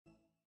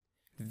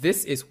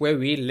This is where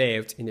we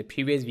left in the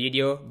previous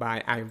video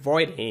by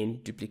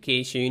avoiding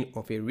duplication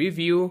of a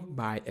review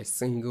by a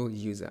single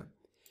user.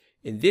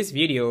 In this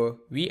video,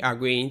 we are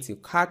going to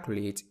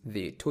calculate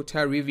the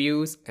total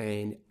reviews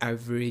and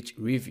average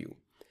review.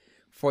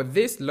 For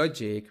this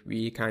logic,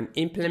 we can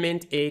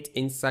implement it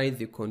inside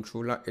the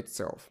controller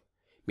itself,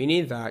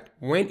 meaning that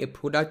when a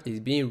product is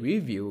being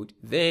reviewed,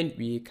 then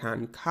we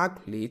can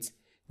calculate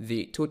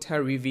the total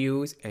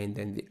reviews and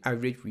then the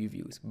average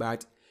reviews.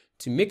 But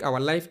to make our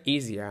life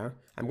easier,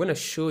 I'm going to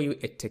show you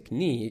a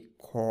technique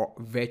called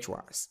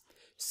virtuals.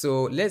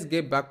 So let's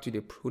get back to the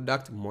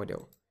product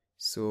model.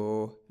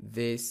 So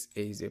this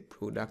is a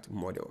product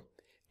model.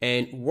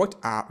 And what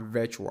are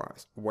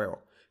virtuals?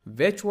 Well,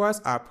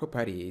 virtuals are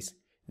properties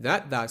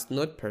that does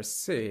not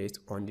persist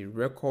on the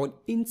record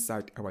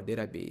inside our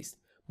database,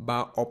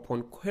 but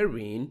upon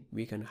querying,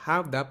 we can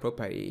have that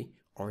property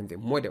on the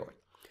model.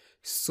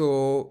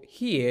 So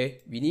here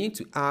we need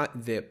to add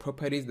the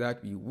properties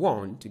that we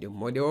want to the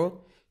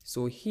model.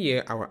 So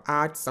here I will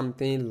add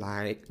something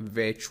like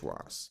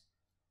virtuals.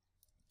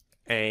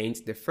 And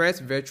the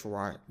first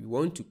virtual, we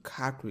want to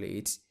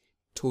calculate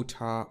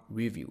total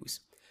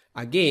reviews.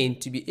 Again,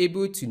 to be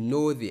able to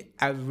know the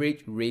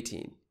average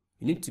rating,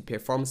 you need to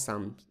perform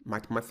some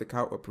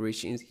mathematical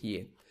operations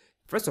here.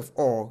 First of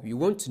all, we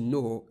want to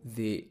know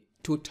the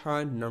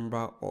total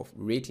number of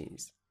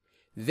ratings.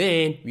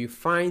 Then we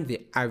find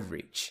the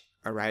average.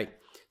 All right.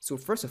 So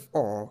first of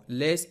all,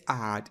 let's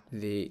add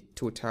the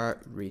total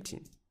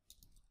rating.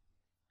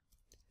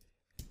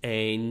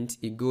 And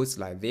it goes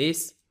like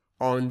this.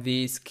 On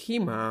the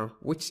schema,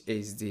 which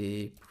is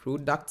the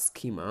product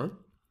schema,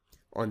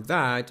 on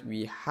that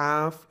we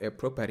have a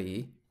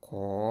property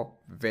called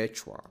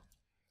virtual.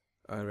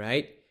 All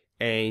right.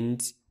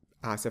 And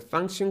as a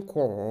function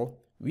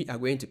call, we are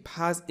going to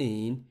pass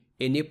in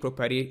any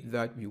property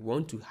that we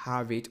want to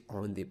have it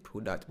on the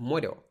product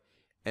model.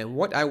 And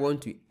what I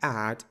want to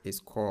add is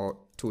called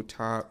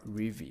total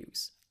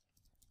reviews.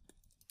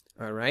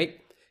 All right.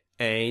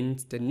 And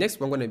the next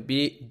one going to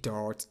be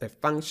a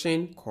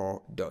function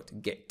called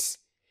 .get.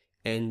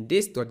 And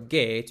this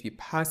 .get, we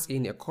pass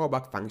in a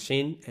callback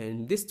function.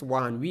 And this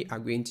one, we are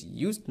going to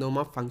use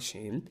normal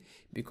function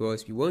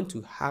because we want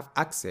to have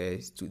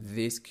access to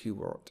this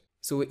keyword.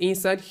 So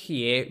inside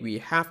here, we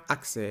have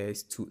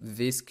access to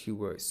this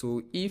keyword.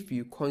 So if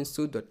you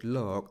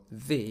console.log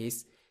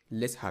this,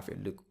 let's have a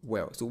look.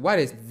 Well, so what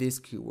is this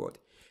keyword?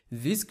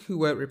 This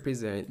keyword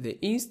represents the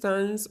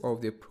instance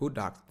of the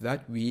product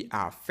that we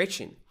are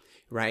fetching,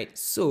 right?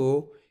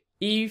 So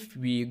if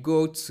we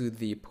go to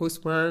the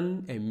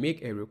Postman and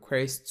make a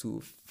request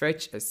to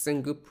fetch a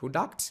single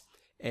product,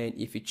 and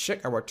if you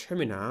check our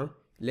terminal,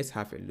 let's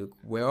have a look.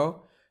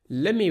 Well,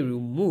 let me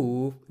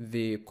remove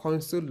the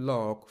console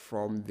log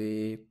from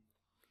the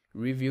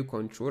review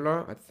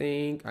controller. I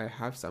think I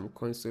have some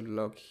console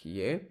log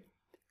here.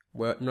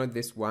 Well, not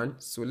this one.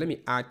 So let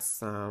me add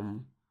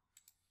some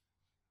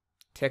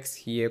text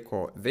here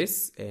called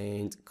this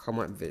and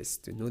comment this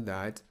to know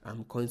that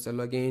I'm console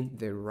logging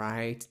the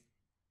right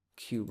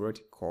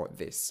keyword called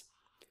this.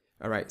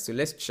 All right, so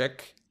let's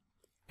check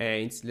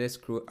and let's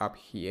scroll up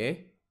here.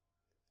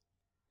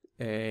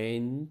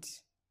 And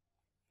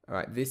all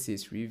right, this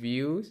is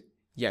reviews.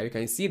 Yeah, you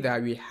can see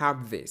that we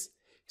have this.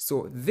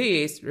 So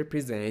this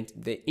represents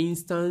the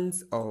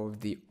instance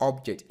of the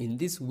object. In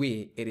this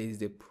way, it is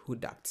the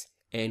product.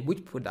 And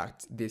which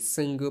product? The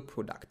single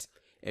product.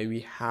 And we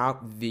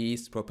have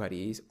these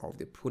properties of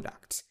the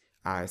product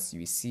as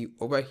you see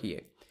over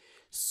here.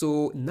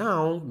 So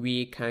now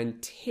we can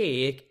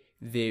take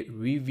the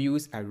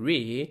reviews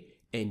array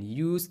and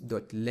use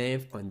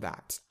 .length on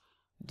that.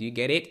 Do you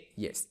get it?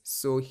 Yes.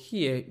 So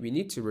here we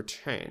need to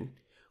return,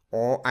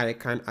 or I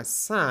can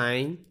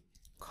assign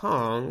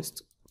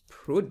const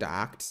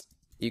product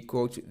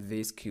equal to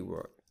this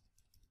keyword.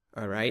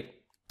 All right.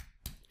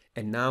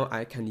 And now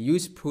I can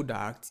use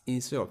product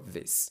instead of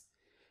this.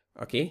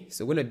 Okay,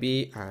 so going to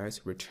be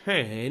as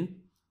return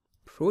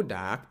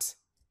product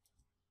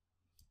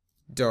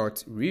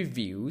dot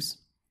reviews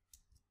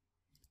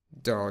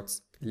dot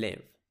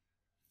length.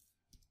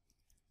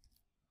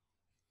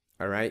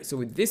 All right, so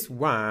with this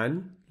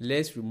one,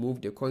 let's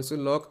remove the console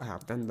log. I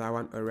have done that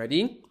one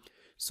already.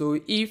 So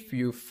if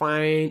you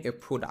find a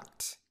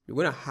product, you're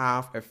going to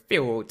have a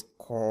field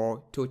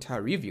called total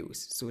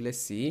reviews. So let's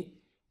see.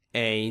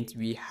 And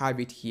we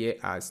have it here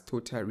as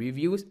total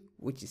reviews,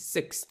 which is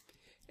 6.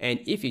 And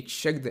if you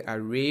check the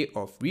array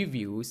of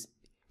reviews,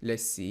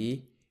 let's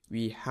see,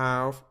 we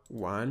have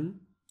 1,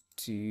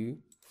 2,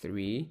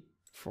 3,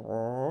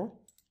 4,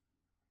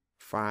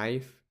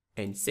 5,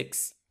 and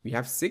 6. We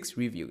have 6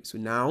 reviews. So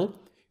now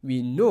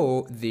we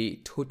know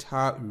the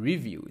total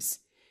reviews.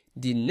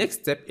 The next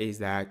step is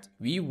that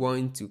we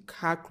want to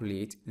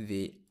calculate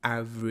the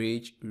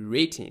average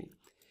rating.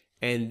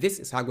 And this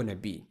is how it's going to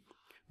be.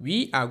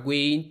 We are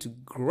going to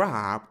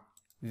grab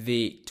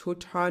the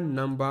total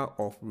number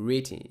of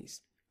ratings.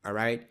 All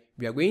right,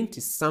 we are going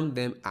to sum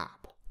them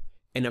up,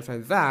 and after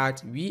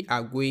that we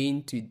are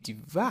going to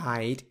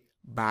divide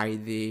by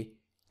the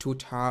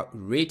total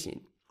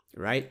rating,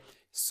 right?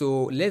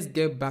 So let's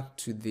get back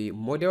to the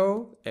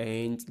model,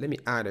 and let me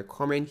add a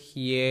comment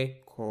here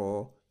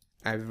called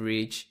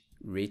average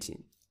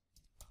rating.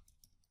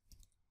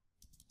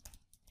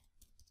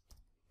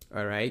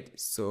 All right,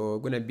 so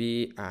gonna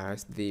be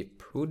as the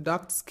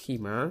product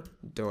schema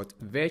dot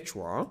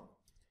virtual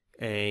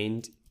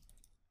and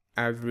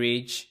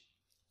average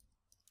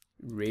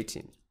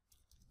rating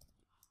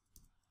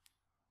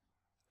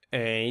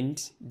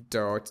and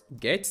dot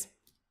get,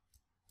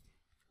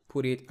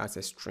 put it as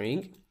a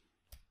string,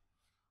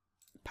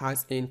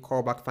 pass in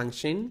callback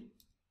function,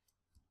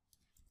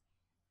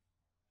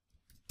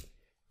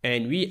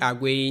 and we are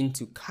going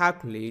to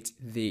calculate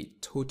the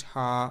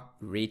total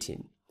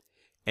rating,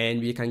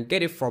 and we can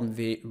get it from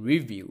the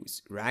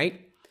reviews,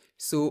 right?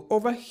 So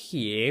over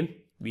here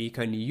we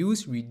can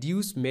use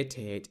reduce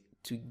method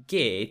to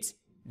get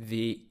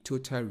the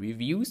total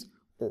reviews,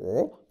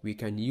 or we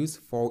can use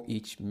for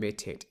each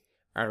method.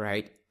 All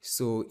right,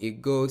 so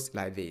it goes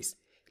like this.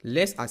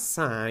 Let's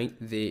assign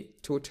the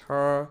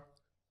total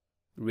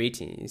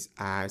ratings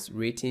as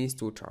ratings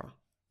total.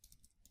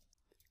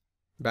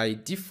 By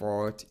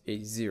default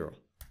is 0.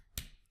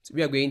 So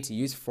we are going to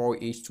use for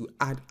each to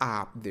add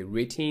up the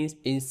ratings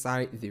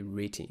inside the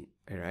rating.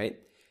 All right,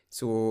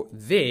 so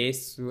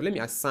let me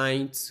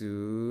assign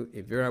to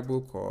a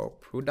variable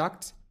called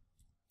product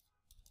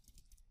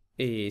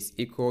is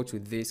equal to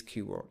this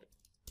keyword.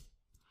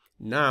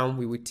 Now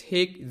we will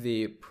take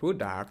the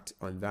product.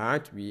 On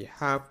that we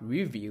have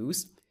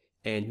reviews,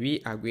 and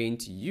we are going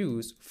to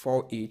use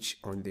for each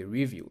on the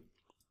review.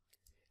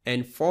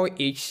 And for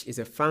each is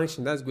a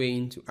function that's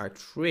going to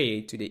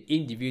iterate to the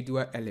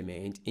individual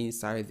element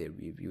inside the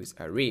reviews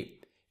array,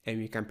 and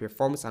we can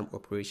perform some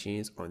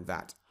operations on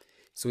that.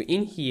 So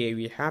in here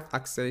we have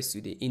access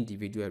to the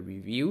individual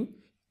review,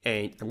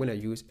 and I'm going to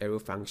use arrow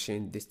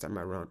function this time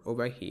around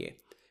over here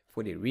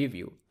for the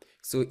review.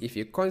 So if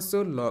you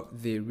console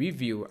log the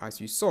review, as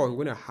you saw, I'm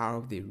going to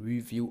have the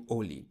review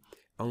only,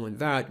 and on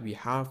that we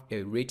have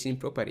a rating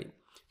property.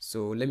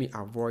 So let me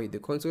avoid the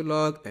console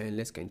log and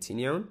let's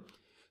continue.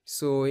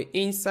 So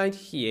inside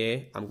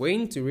here I'm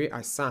going to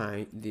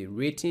reassign the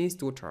ratings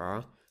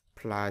total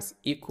plus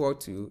equal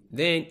to,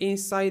 then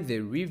inside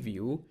the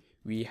review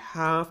we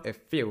have a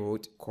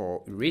field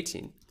called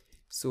rating.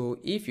 So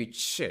if you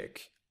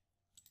check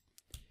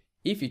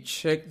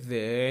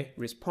the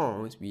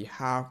response, we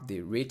have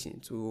the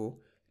rating. So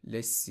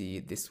let's see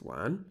this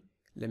one.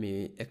 Let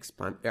me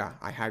expand. Yeah,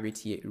 I have it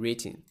here,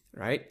 rating,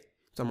 right?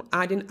 So I'm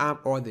adding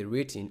up all the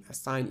rating,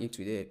 assign it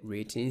to the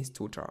ratings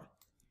total.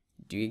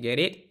 Do you get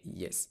it?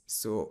 Yes.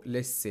 So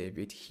let's save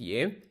it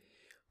here.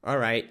 All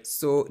right,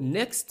 so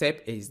next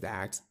step is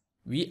that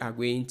we are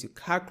going to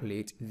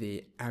calculate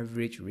the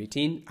average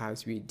rating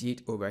as we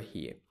did over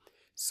here.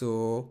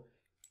 So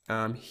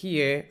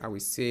here I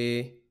will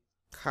say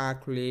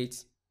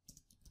calculate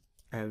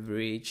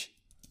average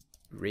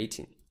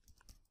rating,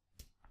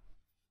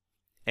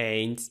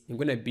 and I'm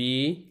gonna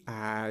be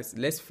as,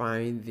 let's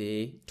find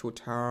the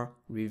total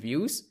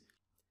reviews.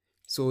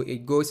 So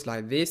it goes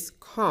like this: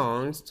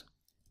 const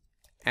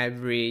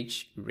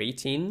average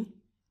rating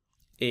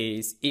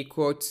is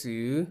equal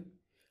to,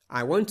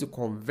 I want to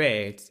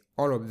convert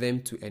all of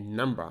them to a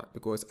number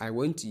because I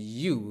want to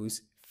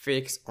use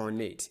fixed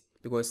on it,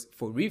 because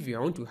for review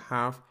I want to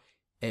have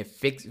a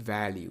fixed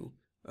value.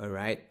 All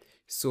right,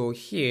 so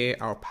here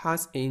I'll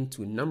pass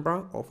into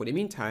number, or for the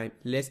meantime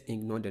let's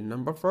ignore the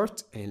number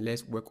first and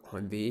let's work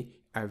on the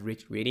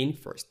average rating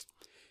first.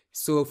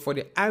 So for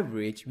the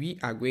average we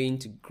are going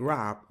to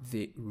grab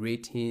the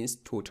ratings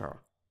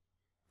total,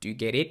 do you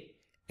get it,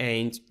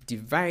 and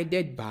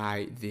divided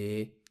by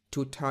the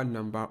total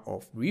number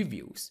of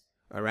reviews.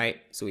 All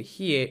right, so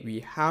here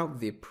we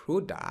have the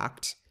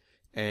product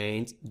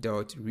and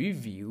dot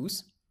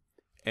reviews,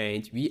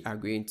 and we are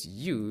going to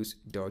use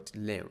dot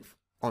length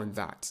on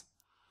that,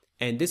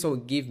 and this will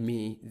give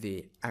me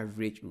the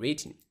average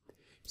rating.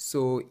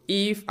 So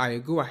if I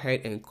go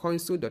ahead and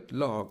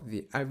console.log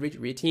the average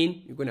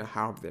rating, you're going to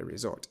have the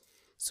result.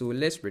 So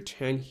let's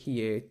return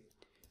here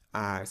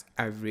as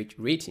average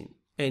rating,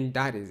 and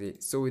that is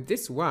it. So with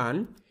this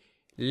one,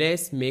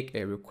 let's make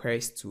a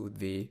request to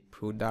the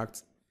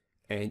product,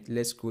 and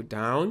let's go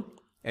down,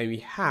 and we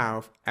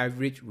have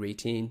average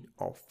rating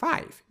of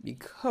 5,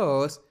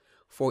 because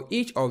for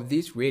each of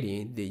these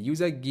rating the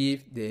user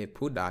gives the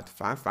product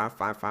 5, 5,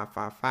 5, 5,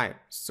 5, 5.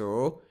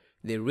 So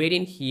the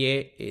rating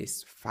here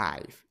is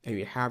 5, and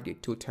we have the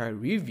total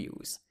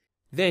reviews.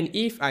 Then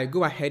if I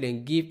go ahead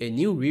and give a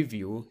new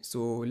review,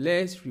 so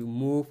let's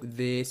remove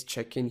this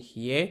check-in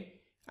here.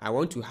 I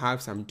want to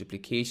have some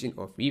duplication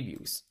of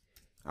reviews.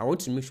 I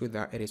want to make sure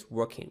that it is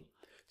working.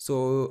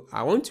 So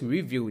I want to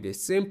review the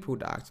same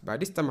product, but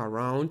this time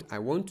around I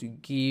want to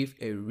give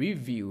a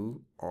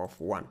review of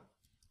 1.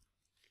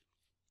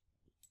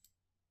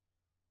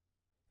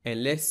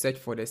 And let's search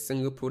for the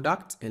single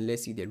product and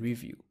let's see the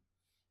review.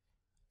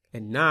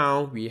 And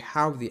now we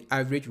have the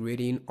average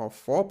rating of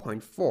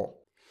 4.4.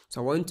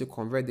 So I want to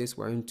convert this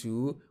one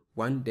to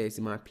 1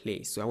 decimal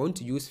place. So I want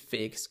to use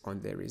fixed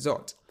on the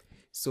result.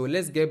 So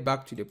let's get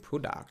back to the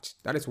product.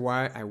 That is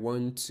why I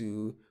want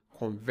to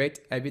convert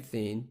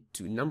everything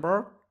to number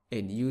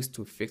and use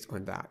to fix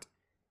on that.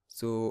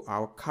 So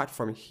I'll cut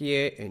from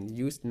here and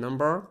use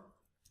number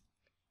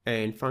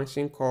and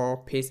function call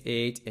paste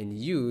it and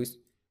use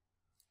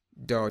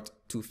dot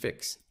to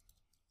fix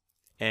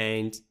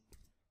and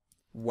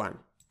 1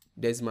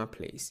 decimal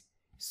place.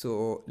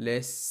 So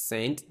let's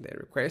send the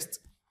request,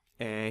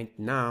 and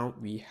now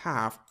we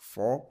have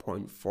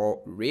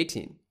 4.4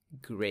 rating.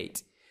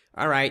 Great.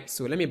 All right,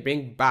 so let me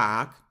bring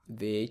back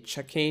the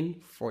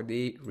check-in for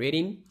the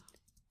rating,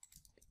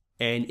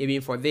 and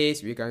even for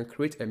this we can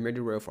create a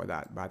middleware for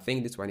that, but I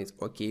think this one is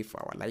okay for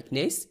our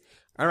likeness.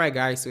 All right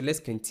guys, so let's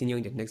continue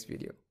in the next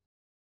video.